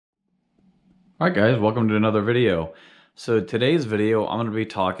Alright guys, welcome to another video. So today's video I'm going to be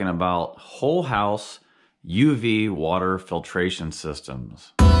talking about whole house UV water filtration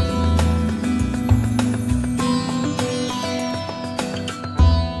systems.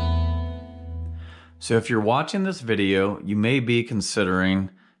 So if you're watching this video, you may be considering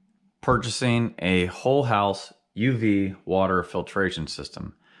purchasing a whole house UV water filtration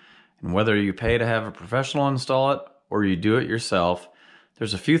system. And whether you pay to have a professional install it or you do it yourself,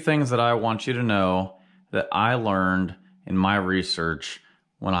 there's a few things that I want you to know that I learned in my research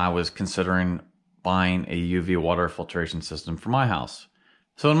when I was considering buying a UV water filtration system for my house.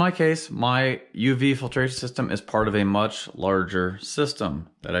 So in my case, my UV filtration system is part of a much larger system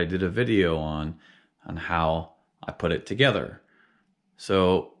that I did a video on how I put it together.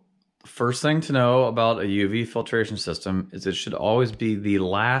 So the first thing to know about a UV filtration system is it should always be the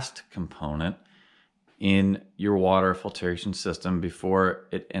last component in your water filtration system before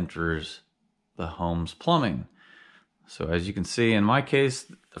it enters the home's plumbing. So as you can see in my case,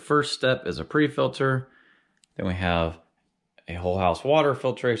 the first step is a pre-filter. Then we have a whole house water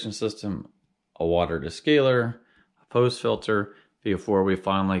filtration system, a water descaler, a post-filter, before we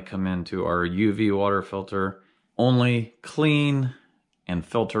finally come into our UV water filter. Only clean and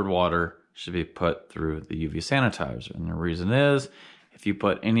filtered water should be put through the UV sanitizer. And the reason is, if you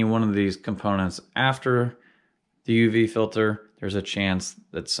put any one of these components after the UV filter, there's a chance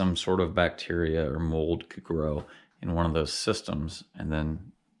that some sort of bacteria or mold could grow in one of those systems, and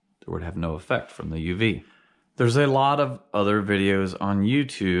then it would have no effect from the UV. There's a lot of other videos on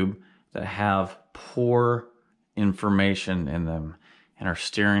YouTube that have poor information in them and are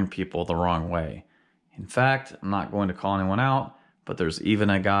steering people the wrong way. In fact, I'm not going to call anyone out, but there's even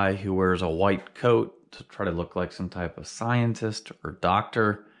a guy who wears a white coat to try to look like some type of scientist or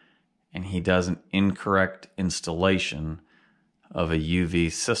doctor, and he does an incorrect installation of a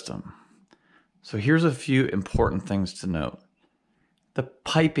UV system. So here's a few important things to note. The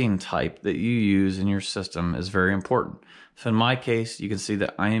piping type that you use in your system is very important. So in my case, you can see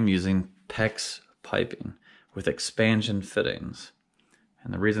that I am using PEX piping with expansion fittings.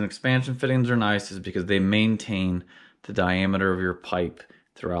 And the reason expansion fittings are nice is because they maintain the diameter of your pipe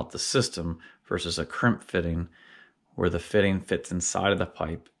throughout the system versus a crimp fitting where the fitting fits inside of the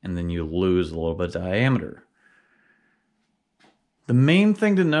pipe and then you lose a little bit of diameter. The main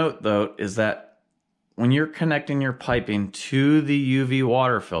thing to note though is that when you're connecting your piping to the UV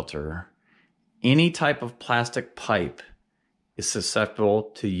water filter, any type of plastic pipe is susceptible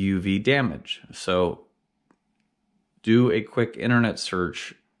to UV damage. So do a quick internet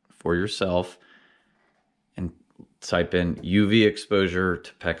search for yourself and type in UV exposure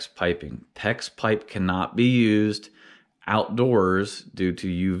to PEX piping. PEX pipe cannot be used outdoors due to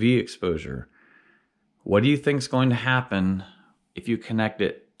UV exposure. What do you think is going to happen if you connect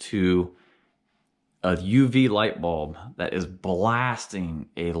it to a UV light bulb that is blasting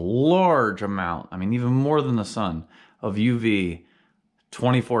a large amount, I mean even more than the sun, of UV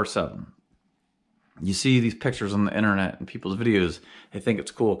 24/7? You see these pictures on the internet and people's videos, they think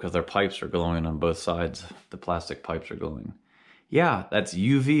it's cool because their pipes are glowing on both sides. The plastic pipes are glowing. Yeah, that's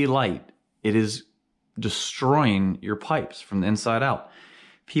UV light. It is destroying your pipes from the inside out.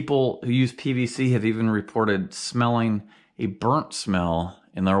 People who use PVC have even reported smelling a burnt smell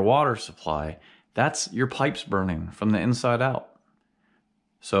in their water supply. That's your pipes burning from the inside out.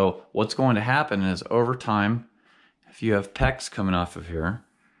 So what's going to happen is over time, if you have PEX coming off of here,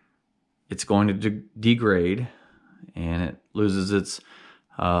 it's going to degrade and it loses its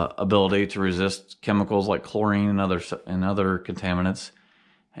ability to resist chemicals like chlorine and other contaminants.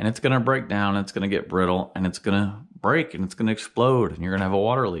 And it's going to break down, it's going to get brittle, and it's going to break and it's going to explode and you're going to have a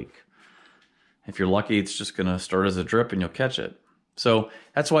water leak. If you're lucky, it's just going to start as a drip and you'll catch it. So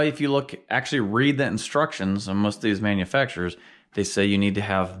that's why if you actually read the instructions on most of these manufacturers, they say you need to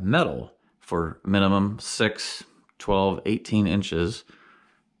have metal for minimum 6, 12, 18 inches.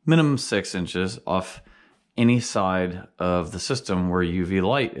 Minimum 6 inches off any side of the system where UV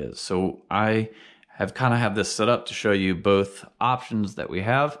light is. So I have kind of have this set up to show you both options that we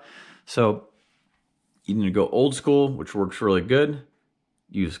have. So you need to go old school, which works really good.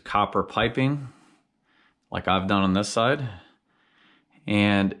 Use copper piping like I've done on this side.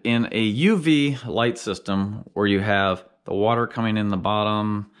 And in a UV light system where you have the water coming in the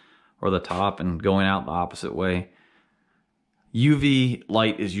bottom or the top and going out the opposite way, UV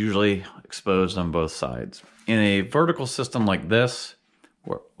light is usually exposed on both sides. In a vertical system like this,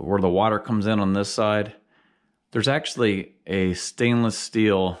 where the water comes in on this side, there's actually a stainless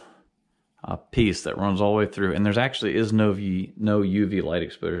steel piece that runs all the way through, and there's actually no UV light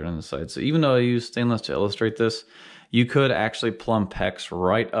exposure on the side. So even though I use stainless to illustrate this, You could actually plumb PEX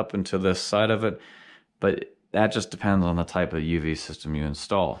right up into this side of it, but that just depends on the type of UV system you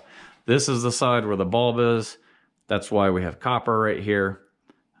install. This is the side where the bulb is. That's why we have copper right here.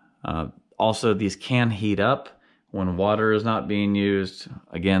 Also, these can heat up when water is not being used.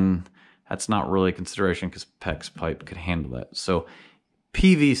 Again, that's not really a consideration because PEX pipe could handle that. So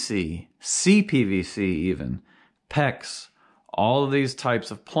PVC, CPVC even, PEX, all of these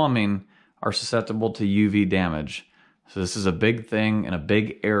types of plumbing are susceptible to UV damage. So this is a big thing and a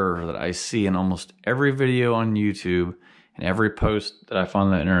big error that I see in almost every video on YouTube and every post that I find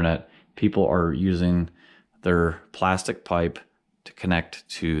on the internet. People are using their plastic pipe to connect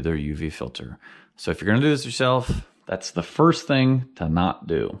to their UV filter. So if you're gonna do this yourself, that's the first thing to not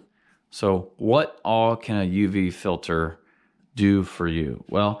do. So what all can a UV filter do for you?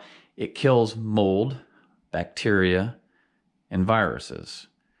 Well, it kills mold, bacteria, and viruses.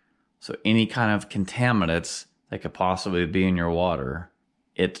 So any kind of contaminants that could possibly be in your water,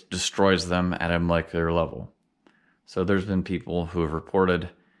 it destroys them at a molecular level. So there's been people who have reported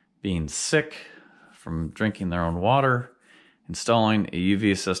being sick from drinking their own water, installing a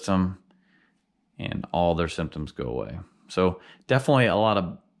UV system, and all their symptoms go away. So definitely a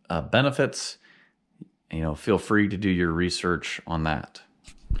lot of benefits. You know, feel free to do your research on that.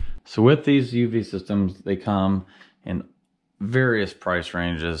 So with these UV systems, they come in various price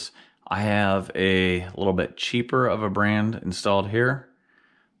ranges. I have a little bit cheaper of a brand installed here.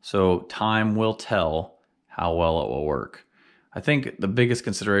 So time will tell how well it will work. I think the biggest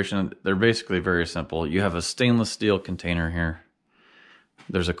consideration, they're basically very simple. You have a stainless steel container here.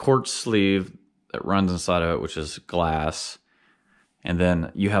 There's a quartz sleeve that runs inside of it, which is glass. And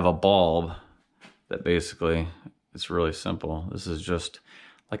then you have a bulb that basically, it's really simple. This is just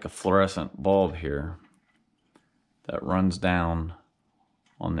like a fluorescent bulb here that runs down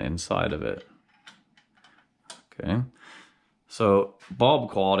on the inside of it. Okay. So bulb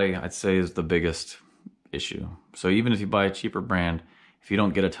quality, I'd say, is the biggest issue. So even if you buy a cheaper brand, if you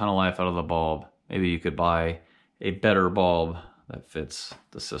don't get a ton of life out of the bulb, maybe you could buy a better bulb that fits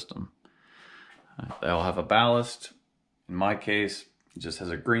the system. They'll have a ballast. In my case, it just has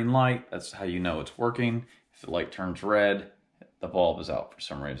a green light. That's how you know it's working. If the light turns red, the bulb is out for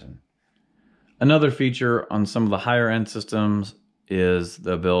some reason. Another feature on some of the higher end systems is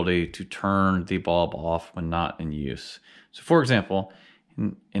the ability to turn the bulb off when not in use. So for example,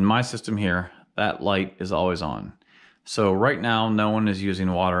 in my system here, that light is always on. So right now, no one is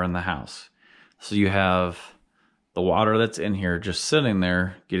using water in the house. So you have the water that's in here just sitting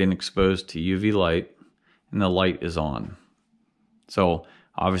there getting exposed to UV light, and the light is on. So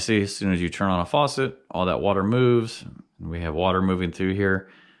obviously, as soon as you turn on a faucet, all that water moves, and we have water moving through here,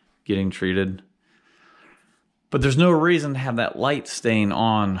 getting treated. But there's no reason to have that light staying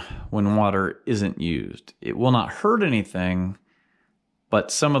on when water isn't used. It will not hurt anything,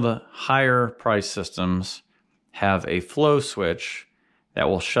 but some of the higher price systems have a flow switch that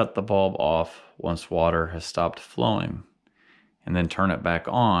will shut the bulb off once water has stopped flowing, and then turn it back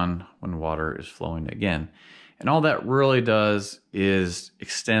on when water is flowing again. And all that really does is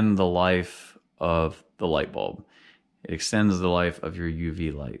extend the life of the light bulb. It extends the life of your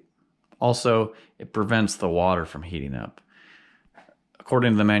UV light. Also, it prevents the water from heating up.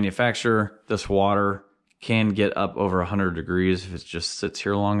 According to the manufacturer, this water can get up over 100 degrees if it just sits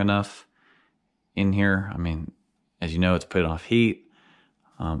here long enough in here. I mean, as you know, it's putting off heat.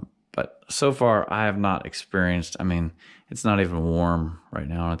 But so far, I have not experienced, I mean, it's not even warm right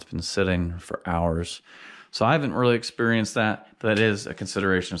now. It's been sitting for hours. So I haven't really experienced that, but that is a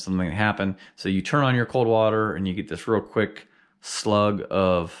consideration of something that happened. So you turn on your cold water and you get this real quick slug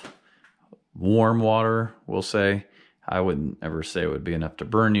of warm water, we'll say. I wouldn't ever say it would be enough to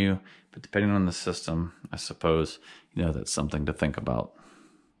burn you, but depending on the system, I suppose, you know, that's something to think about.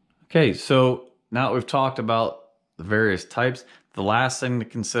 Okay, so now that we've talked about the various types, the last thing to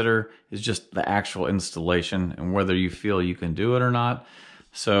consider is just the actual installation and whether you feel you can do it or not.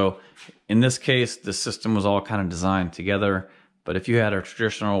 So in this case, the system was all kind of designed together, but if you had a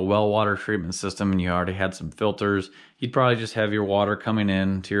traditional well water treatment system and you already had some filters, you'd probably just have your water coming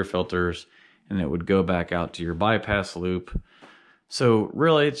in to your filters and it would go back out to your bypass loop. So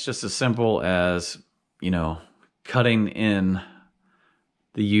really it's just as simple as, you know, cutting in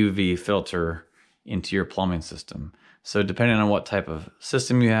the UV filter into your plumbing system. So depending on what type of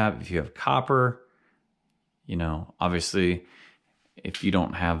system you have, if you have copper, you know, obviously if you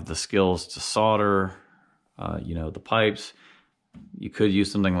don't have the skills to solder, you know, the pipes, you could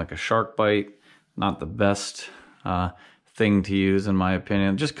use something like a shark bite. Not the best thing to use in my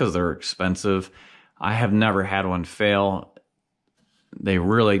opinion, just because they're expensive. I have never had one fail. they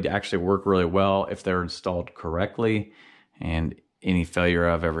really actually work really well if they're installed correctly. And any failure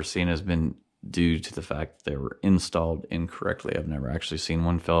I've ever seen has been due to the fact that they were installed incorrectly. I've never actually seen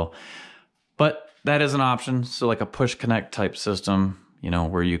one fail, but that is an option. So like a push connect type system,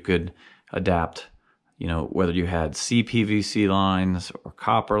 where you could adapt, whether you had CPVC lines or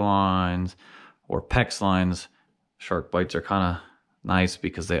copper lines or PEX lines. Shark bites are kind of nice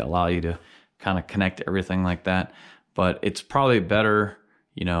because they allow you to kind of connect everything like that. But it's probably better,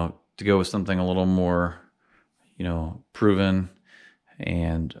 to go with something a little more, proven,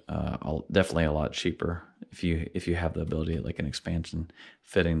 and definitely a lot cheaper if you have the ability, like an expansion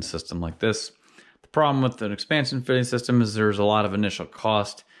fitting system like this. The problem with an expansion fitting system is there's a lot of initial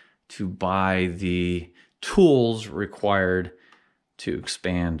cost to buy the tools required to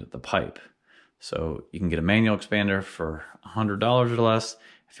expand the pipe. So you can get a manual expander for $100 or less.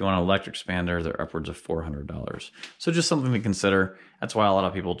 If you want an electric expander, they're upwards of $400. So just something to consider. That's why a lot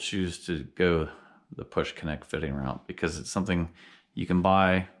of people choose to go the push connect fitting route, because it's something you can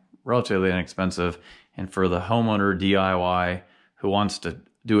buy relatively inexpensive. And for the homeowner DIY who wants to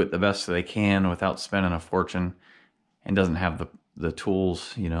do it the best they can without spending a fortune and doesn't have the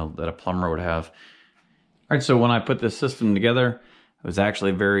tools, that a plumber would have. All right, so when I put this system together, it was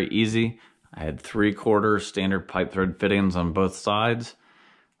actually very easy. I had 3/4 standard pipe thread fittings on both sides.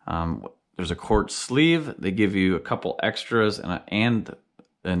 There's a quartz sleeve. They give you a couple extras and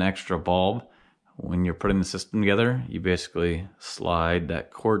an extra bulb. When you're putting the system together, you basically slide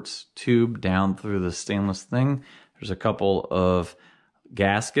that quartz tube down through the stainless thing. There's a couple of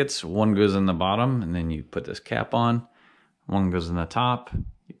gaskets. One goes in the bottom, and then you put this cap on. One goes in the top.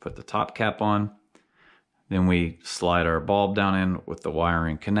 You put the top cap on. Then we slide our bulb down in with the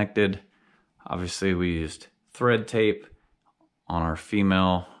wiring connected. Obviously, we used thread tape on our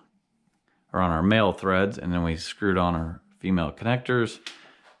male threads, and then we screwed on our female connectors.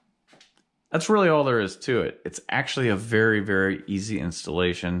 That's really all there is to it. It's actually a very, very easy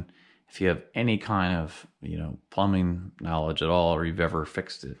installation. If you have any kind of, plumbing knowledge at all, or you've ever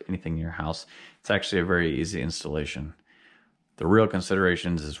fixed anything in your house, it's actually a very easy installation. The real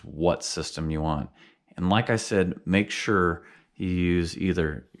considerations is what system you want. And like I said, make sure you use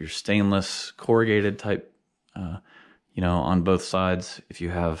either your stainless corrugated type, on both sides, if you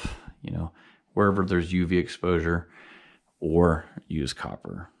have, wherever there's UV exposure, or use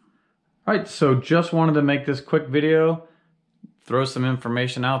copper. All right, so just wanted to make this quick video, throw some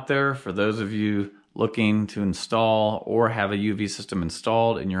information out there for those of you looking to install or have a UV system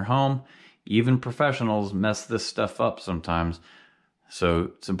installed in your home. Even professionals mess this stuff up sometimes.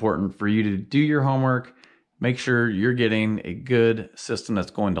 So it's important for you to do your homework, make sure you're getting a good system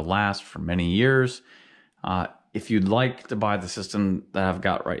that's going to last for many years. If you'd like to buy the system that I've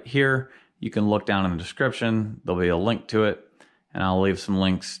got right here, you can look down in the description. There'll be a link to it, and I'll leave some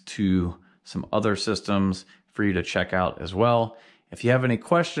links to some other systems for you to check out as well. If you have any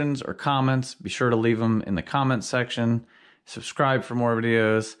questions or comments, be sure to leave them in the comment section. Subscribe for more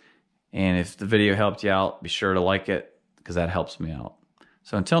videos. And if the video helped you out, be sure to like it, because that helps me out.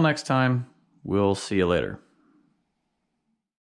 So until next time, we'll see you later.